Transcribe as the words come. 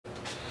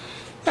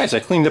Guys,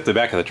 I cleaned up the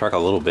back of the truck a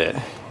little bit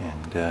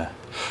and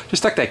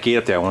just stuck that gate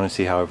up there. I want to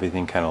see how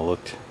everything kind of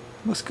looked.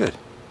 It looks good.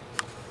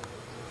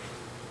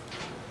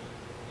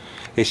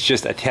 It's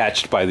just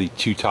attached by the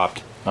two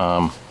topped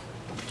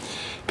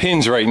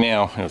pins right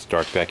now. It's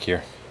dark back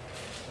here.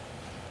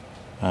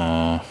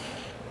 What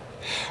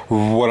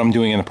I'm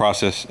doing in the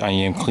process, I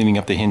am cleaning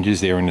up the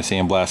hinges there in the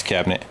sandblast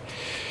cabinet.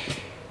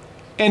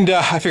 And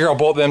I figure I'll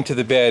bolt them to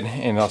the bed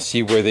and I'll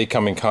see where they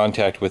come in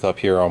contact with up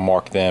here. I'll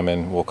mark them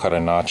and we'll cut a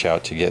notch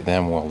out to get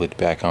them welded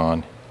back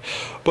on.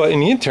 But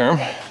in the interim,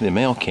 the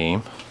mail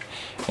came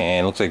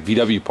and it looks like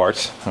VW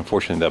parts.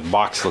 Unfortunately, that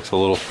box looks a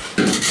little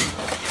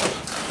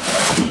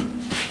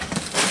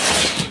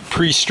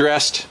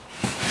pre-stressed.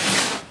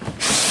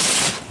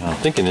 I'm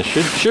thinking this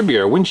should be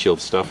our windshield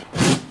stuff.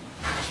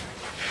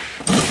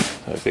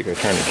 I think I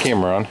turn the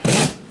camera on.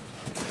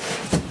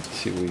 Let's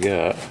see what we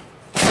got.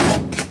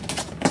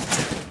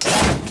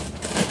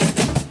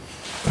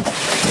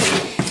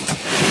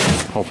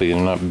 Hopefully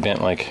they're not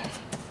bent like,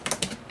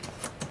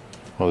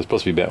 well, they're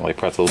supposed to be bent like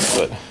pretzels,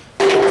 but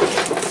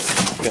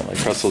bent like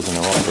pretzels in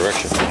the wrong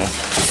direction, you know?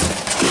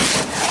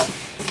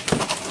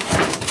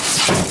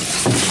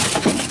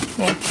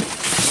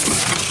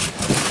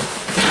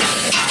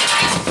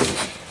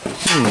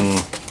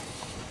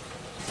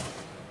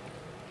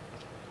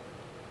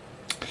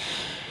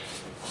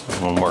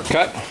 One more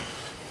cut.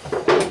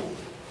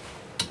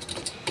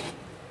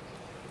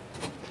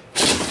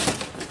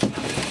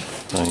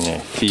 My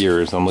fear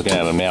is, I'm looking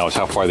at them now, is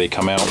how far they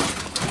come out.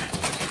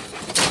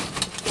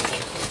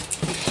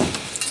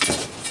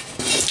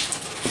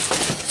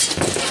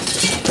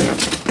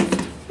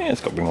 Yeah,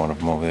 let's go bring one of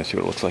them over there, see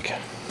what it looks like.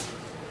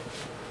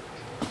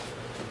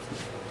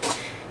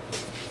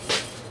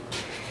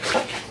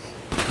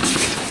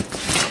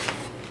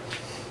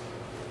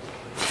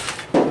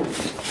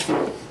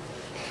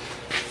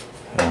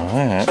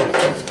 That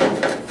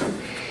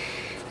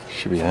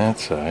should be that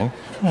side.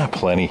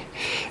 Plenty.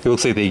 It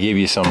looks like they gave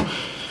you some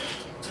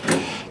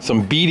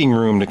beading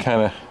room to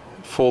kind of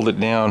fold it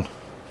down.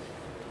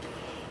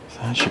 So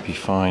that should be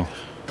fine.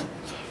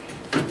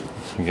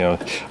 You know,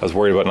 I was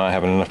worried about not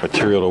having enough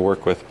material to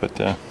work with,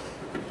 but I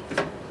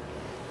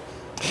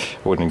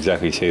wouldn't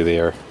exactly say they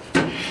are.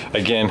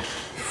 Again,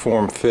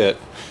 form fit.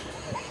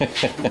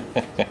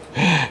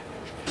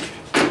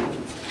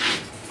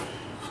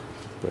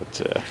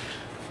 But I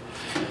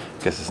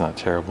guess it's not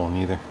terrible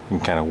neither. You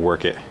can kind of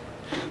work it.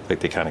 Like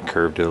they kind of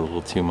curved it a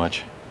little too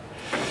much.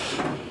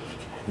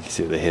 You can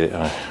see they hit it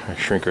on a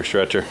shrinker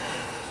stretcher,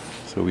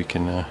 so we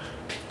can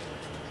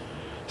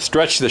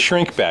stretch the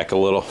shrink back a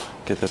little,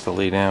 get that to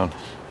lay down,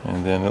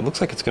 and then it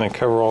looks like it's going to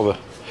cover all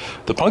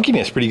the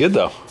punkiness pretty good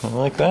though. I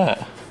like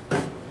that.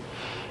 All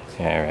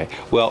right.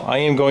 Well, I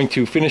am going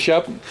to finish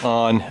up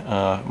on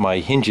my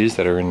hinges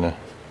that are in the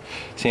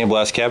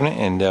sandblast cabinet,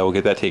 and we'll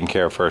get that taken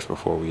care of first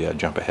before we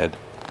jump ahead.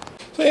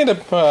 So I end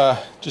up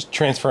just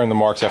transferring the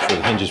marks after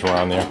the hinges were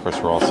on there. Of course,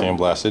 we're all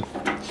sandblasted.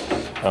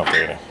 Oh,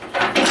 there they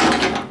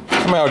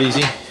come out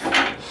easy.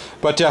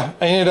 But I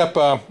ended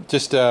up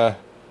just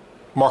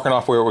marking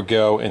off where it would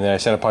go, and then I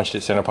center punched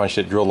it,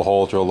 drilled the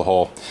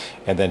hole,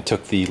 and then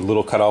took the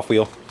little cutoff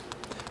wheel,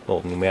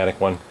 little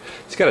pneumatic one.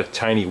 It's got a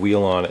tiny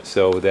wheel on it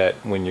so that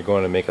when you're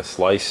going to make a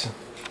slice,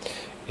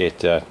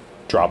 it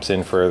drops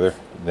in further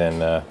than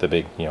the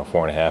big,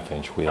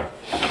 4.5-inch wheel.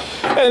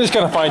 And just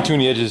kind of fine tune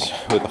the edges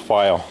with the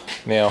file.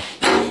 Now,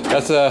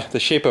 that's the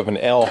shape of an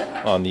L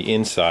on the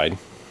inside.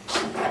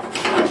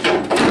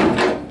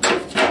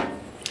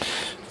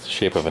 It's the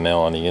shape of an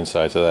L on the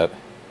inside, so that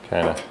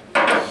kind of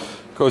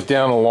goes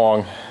down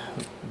along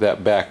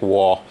that back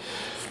wall.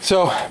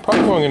 So,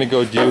 probably what I'm going to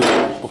go do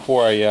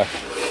before I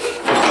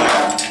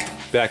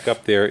back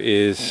up there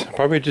is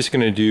probably just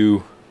going to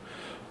do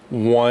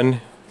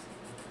one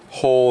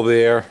hole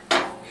there,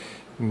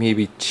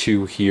 maybe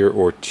two here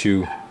or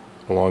two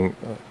along.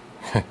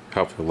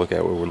 Help to look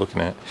at what we're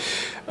looking at.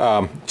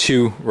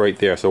 Two right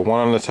there, so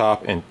one on the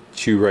top and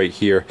two right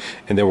here,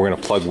 and then we're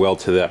going to plug weld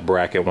to that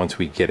bracket once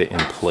we get it in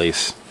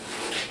place.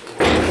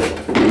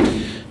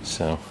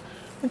 So I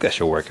think that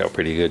should work out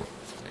pretty good.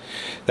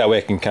 That way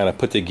I can kind of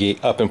put the gate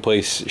up in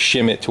place,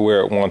 shim it to where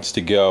it wants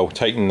to go,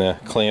 tighten the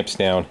clamps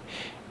down,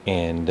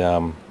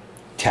 and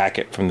tack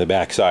it from the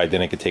back side.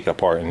 Then I could take it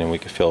apart and then we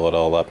could fill it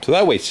all up. So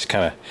that way it's just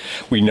kind of,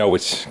 we know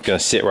it's going to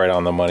sit right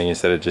on the money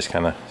instead of just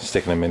kind of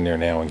sticking them in there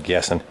now and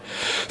guessing.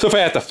 So if I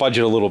have to fudge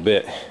it a little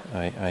bit,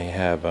 I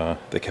have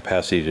the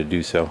capacity to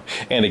do so.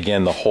 And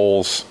again, the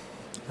holes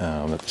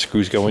that the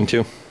screws go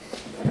into,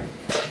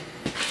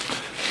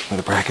 where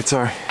the brackets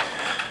are,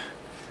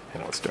 I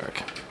know it's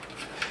dark,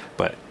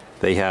 but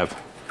they have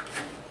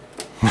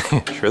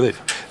sure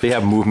they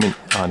have movement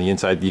on the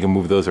inside. You can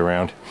move those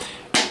around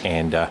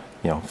and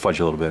fudge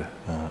a little bit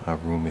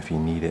of room if you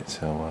need it.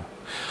 So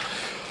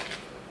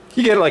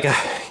you get like a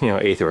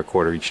 1/8 or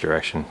 1/4 each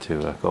direction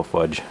to go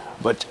fudge.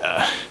 But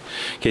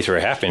in case we're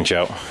a 1/2 inch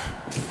out,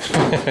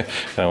 I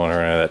don't want to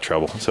run out of that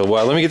trouble. So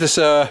let me get this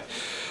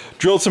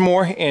drilled some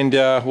more, and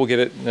we'll get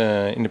it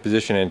into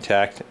position and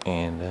tacked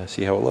and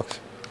see how it looks.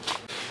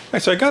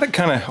 Alright, so I got it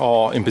kind of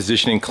all in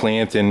position and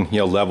clamped and, you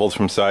know, leveled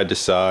from side to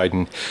side,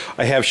 and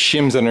I have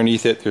shims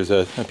underneath it. There's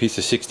a piece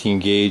of 16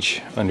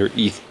 gauge under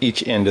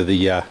each end of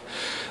the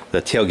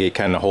tailgate,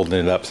 kind of holding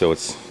it up so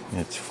it's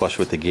flush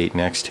with the gate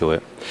next to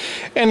it,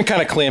 and kind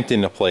of clamped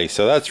into place.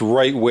 So that's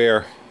right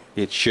where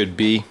it should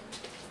be.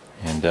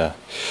 And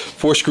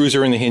 4 screws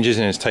are in the hinges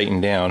and it's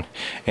tightened down.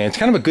 And it's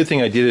kind of a good thing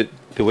I did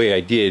it the way I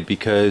did,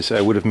 because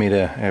I would have made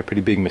a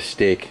pretty big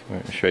mistake.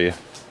 Let me show you.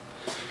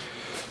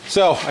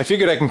 So I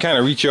figured I can kind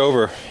of reach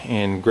over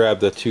and grab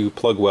the 2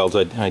 plug welds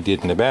I did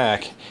in the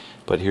back,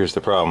 but here's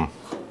the problem.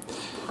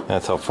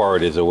 That's how far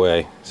it is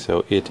away.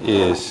 So it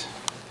is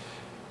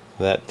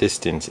that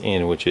distance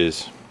in, which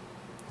is,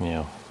 you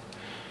know,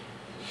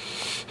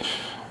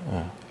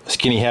 a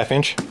skinny ½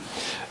 inch.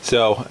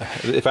 So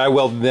if I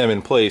welded them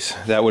in place,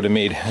 that would have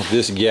made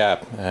this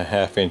gap a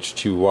 ½ inch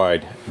too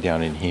wide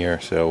down in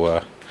here.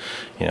 So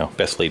you know,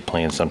 best laid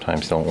plans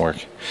sometimes don't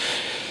work.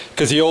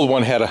 Because the old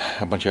one had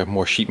a bunch of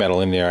more sheet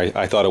metal in there.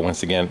 I thought it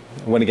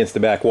went against the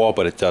back wall,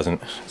 but it doesn't.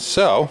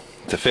 So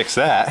to fix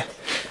that,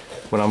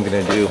 what I'm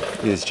going to do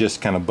is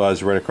just kind of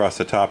buzz right across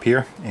the top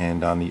here,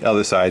 and on the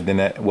other side, then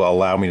that will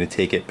allow me to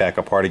take it back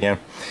apart again,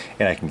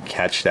 and I can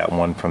catch that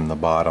one from the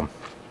bottom.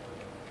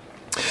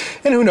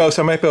 And who knows,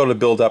 I might be able to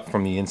build up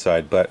from the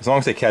inside, but as long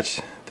as I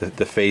catch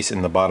the face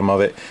and the bottom of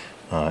it,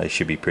 it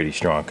should be pretty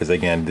strong. Because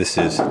again, this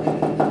is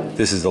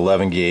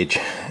 11 gauge,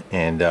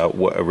 and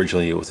what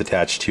originally it was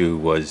attached to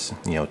was,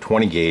 you know,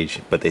 20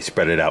 gauge, but they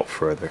spread it out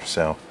further.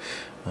 So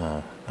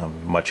I'm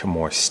much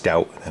more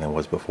stout than I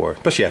was before,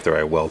 especially after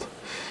I weld,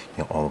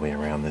 you know, all the way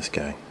around this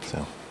guy.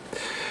 So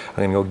I'm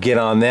gonna go get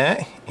on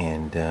that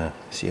and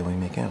see how we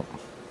make out.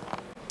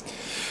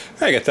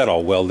 I got that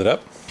all welded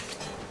up.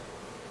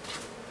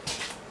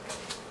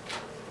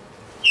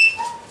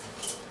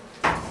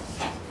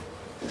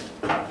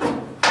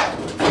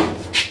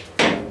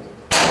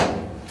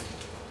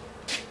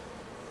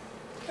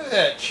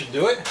 That should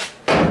do it.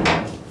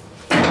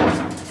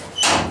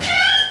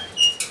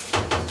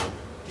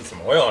 Get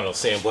some oil on those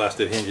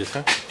sandblasted hinges,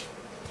 huh?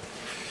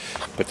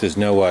 But there's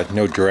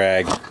no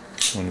drag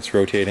when it's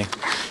rotating.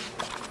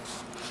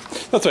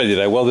 That's what I did.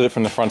 I welded it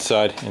from the front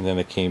side, and then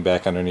it came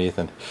back underneath,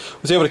 and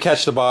was able to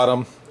catch the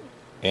bottom,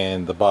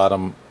 and the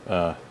bottom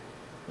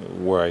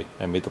where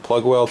I made the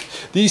plug weld.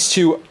 These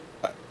two,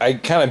 I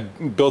kind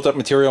of built up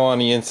material on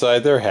the inside.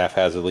 They're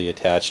haphazardly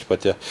attached,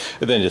 but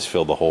then just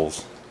filled the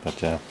holes.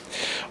 But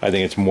I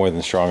think it's more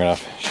than strong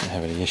enough. Shouldn't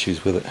have any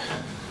issues with it.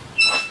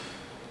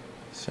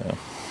 So.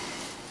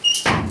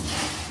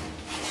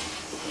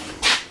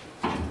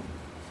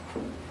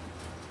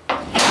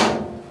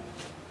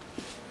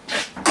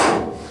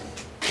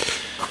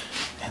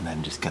 And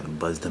then just kind of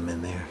buzzed them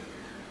in there.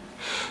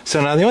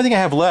 So now the only thing I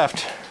have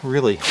left,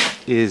 really,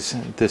 is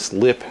this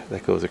lip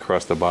that goes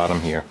across the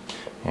bottom here.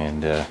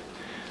 And I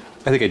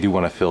think I do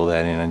want to fill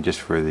that in, and just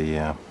for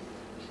the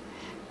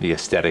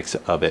aesthetics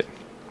of it.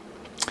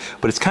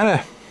 But it's kind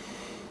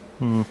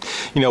of,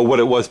 you know, what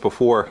it was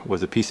before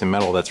was a piece of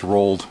metal that's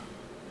rolled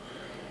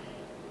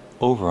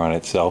over on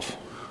itself.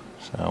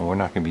 So we're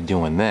not going to be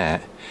doing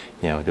that.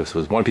 You know, this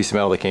was one piece of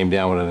metal that came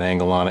down with an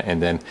angle on it,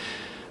 and then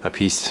a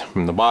piece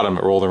from the bottom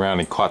that rolled around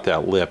and caught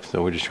that lip.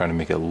 So we're just trying to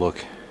make it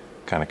look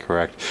kind of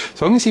correct.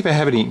 So I'm going to see if I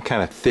have any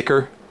kind of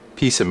thicker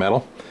piece of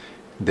metal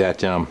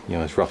that, you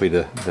know, is roughly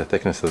the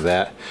thickness of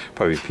that.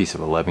 Probably a piece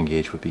of 11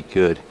 gauge would be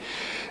good.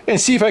 And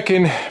see if I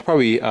can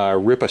probably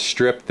rip a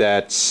strip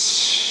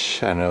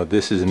that's, I don't know,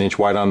 this is 1 inch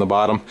wide on the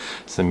bottom,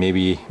 so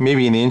maybe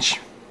an inch,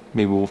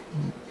 maybe we'll,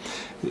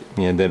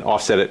 and then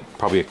offset it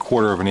probably a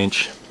quarter of an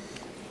inch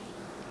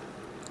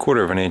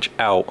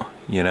out,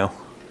 you know,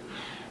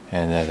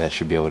 and that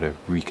should be able to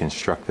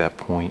reconstruct that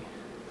point.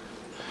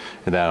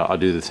 And then I'll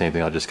do the same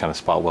thing. I'll just kind of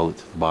spot weld it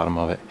to the bottom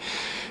of it.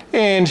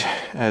 And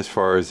as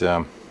far as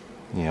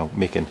you know,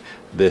 making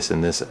this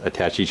and this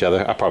attach each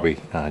other, I'll probably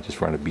just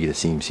run a bead of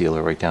seam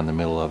sealer right down the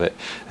middle of it.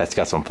 That's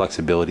got some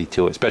flexibility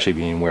to it, especially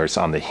being where it's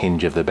on the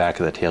hinge of the back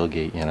of the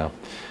tailgate, you know.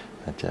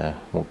 That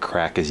won't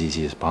crack as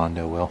easy as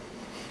Bondo will.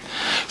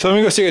 So let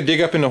me go see a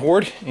dig up in the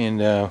hoard and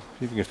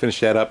see if we can finish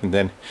that up, and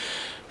then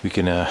we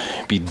can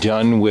be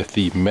done with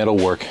the metal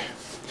work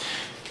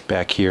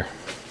back here.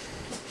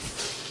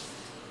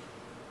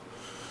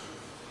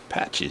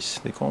 Patches,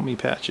 they call me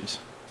Patches.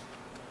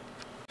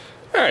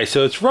 Alright,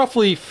 so it's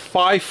roughly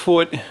 5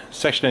 foot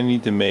section I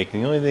need to make.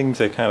 And the only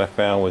things I kind of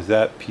found was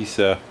that piece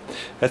of,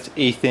 that's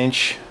 1/8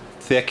 inch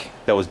thick,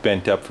 that was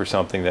bent up for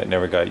something that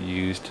never got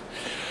used.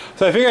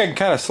 So I figure I can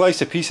kind of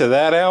slice a piece of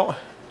that out.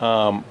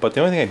 But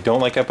the only thing I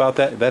don't like about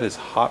that is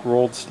hot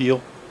rolled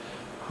steel.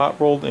 Hot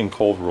rolled and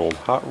cold rolled.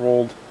 Hot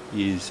rolled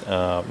is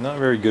not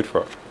very good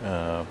for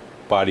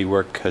body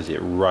work because it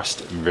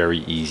rusts very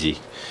easy.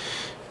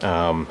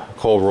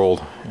 Cold rolled,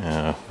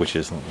 which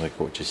is like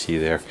what you see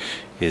there,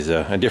 is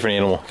a different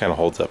animal, kind of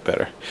holds up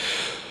better.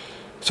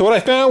 So what I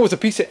found was a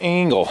piece of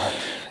angle.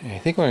 And I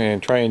think what I'm going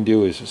to try and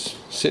do is just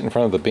sit in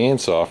front of the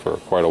bandsaw for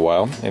quite a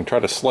while and try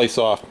to slice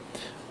off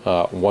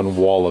one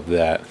wall of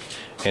that.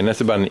 And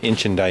that's about 1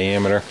 inch in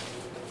diameter.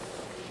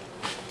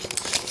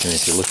 And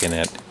if you're looking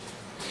at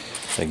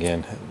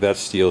Again, that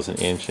steel's an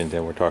inch, and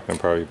then we're talking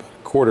probably about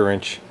a 1/4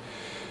 inch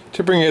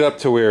to bring it up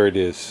to where it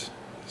is.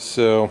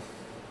 So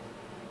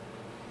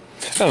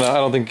I don't know, I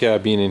don't think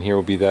being in here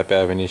will be that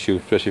bad of an issue,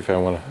 especially if I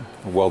want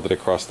to weld it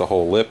across the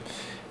whole lip.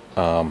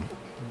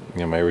 You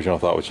know, my original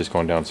thought was just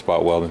going down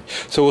spot welding.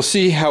 So we'll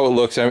see how it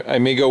looks. I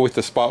may go with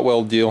the spot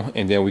weld deal,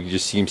 and then we can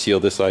just seam seal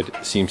this side,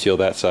 seam seal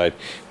that side,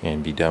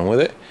 and be done with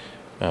it.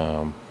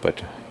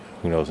 But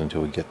who knows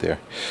until we get there.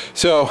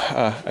 So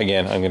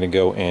again, I'm going to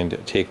go and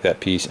take that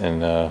piece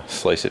and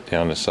slice it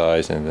down to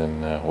size, and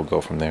then we'll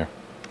go from there.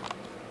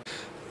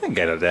 I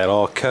got that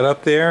all cut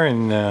up there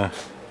and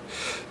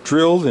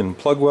drilled and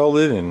plug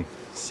welded and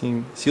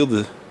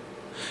sealed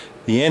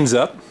the ends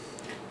up.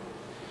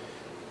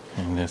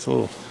 And it's a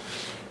little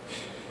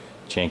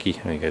janky.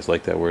 I know you guys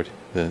like that word.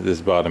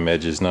 This bottom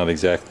edge is not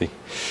exactly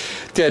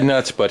dead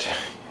nuts, but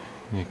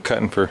you're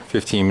cutting for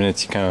 15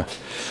 minutes, you kind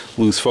of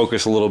lose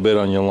focus a little bit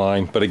on your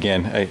line. But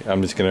again,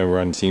 I'm just going to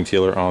run seam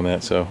sealer on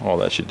that, so all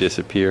that should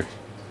disappear.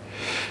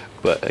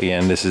 But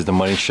again, this is the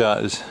money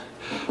shot, is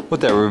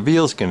what that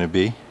reveal is going to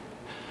be.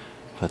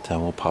 But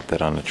we'll pop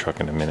that on the truck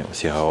in a minute. We'll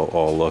see how it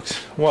all looks.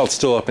 While it's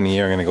still up in the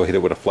air, I'm going to go hit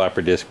it with a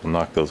flapper disc. We'll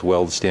knock those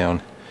welds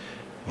down,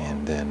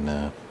 and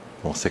then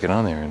we'll stick it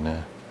on there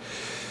and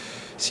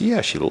see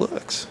how she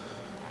looks.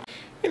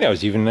 And that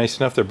was even nice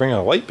enough to bring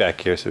a light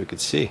back here so we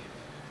could see.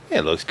 Yeah,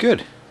 it looks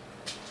good.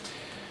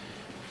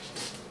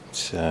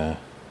 It's you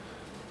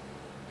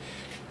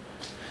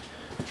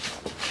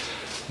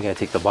gotta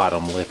take the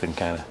bottom lip and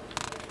kind of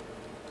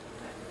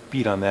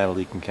beat on that, so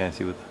you can kind of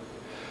see what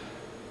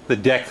the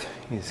deck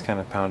is kind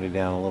of pounded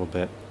down a little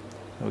bit.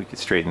 We could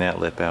straighten that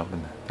lip out,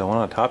 and the one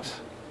on top's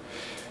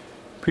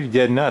pretty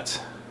dead nuts.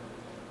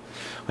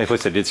 My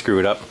foot, I did screw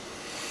it up.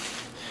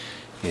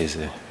 Is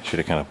should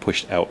have kind of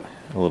pushed out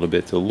a little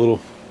bit. It's a little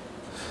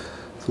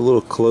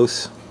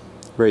close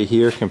right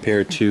here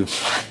compared to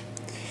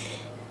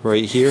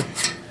right here,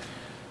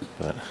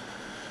 but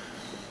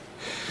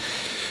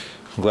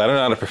I'm glad I'm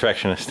not a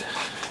perfectionist.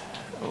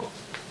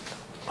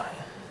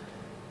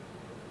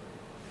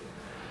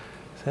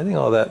 So I think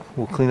all that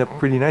will clean up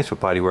pretty nice with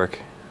body work,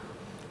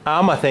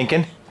 I'm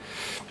thinking.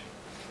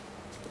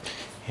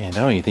 And I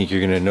don't even think you're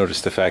going to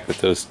notice the fact that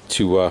those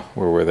two, where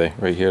were they?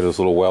 Right here, those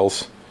little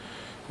wells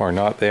are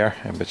not there.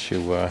 I bet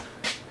you, if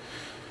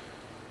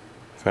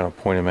I don't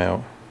point them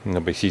out,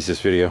 nobody sees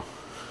this video,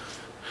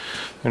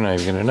 they're not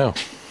even going to know.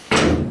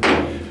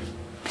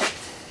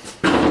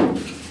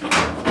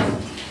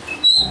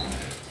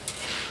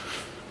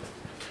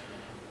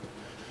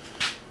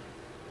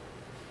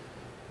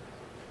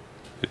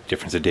 Good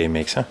difference a day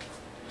makes, huh?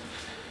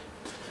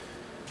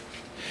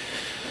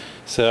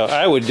 So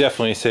I would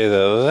definitely say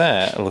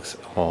that looks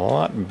a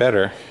lot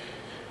better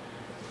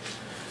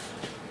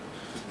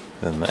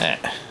than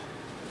that.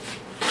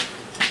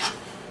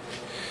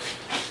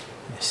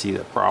 You see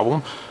the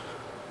problem?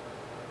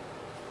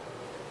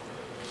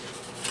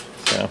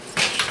 So,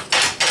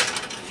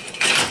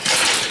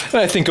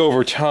 and I think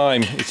over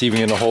time it's even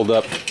going to hold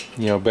up,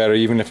 you know, better.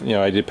 Even if, you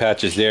know, I did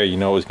patches there, you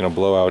know, it was going to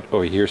blow out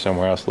over here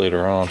somewhere else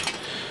later on.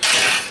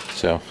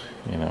 So,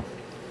 you know.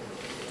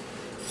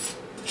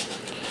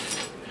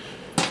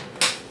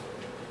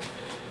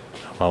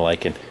 I'm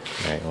liking.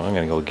 Alright, well, I'm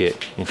gonna go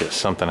get into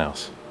something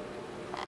else.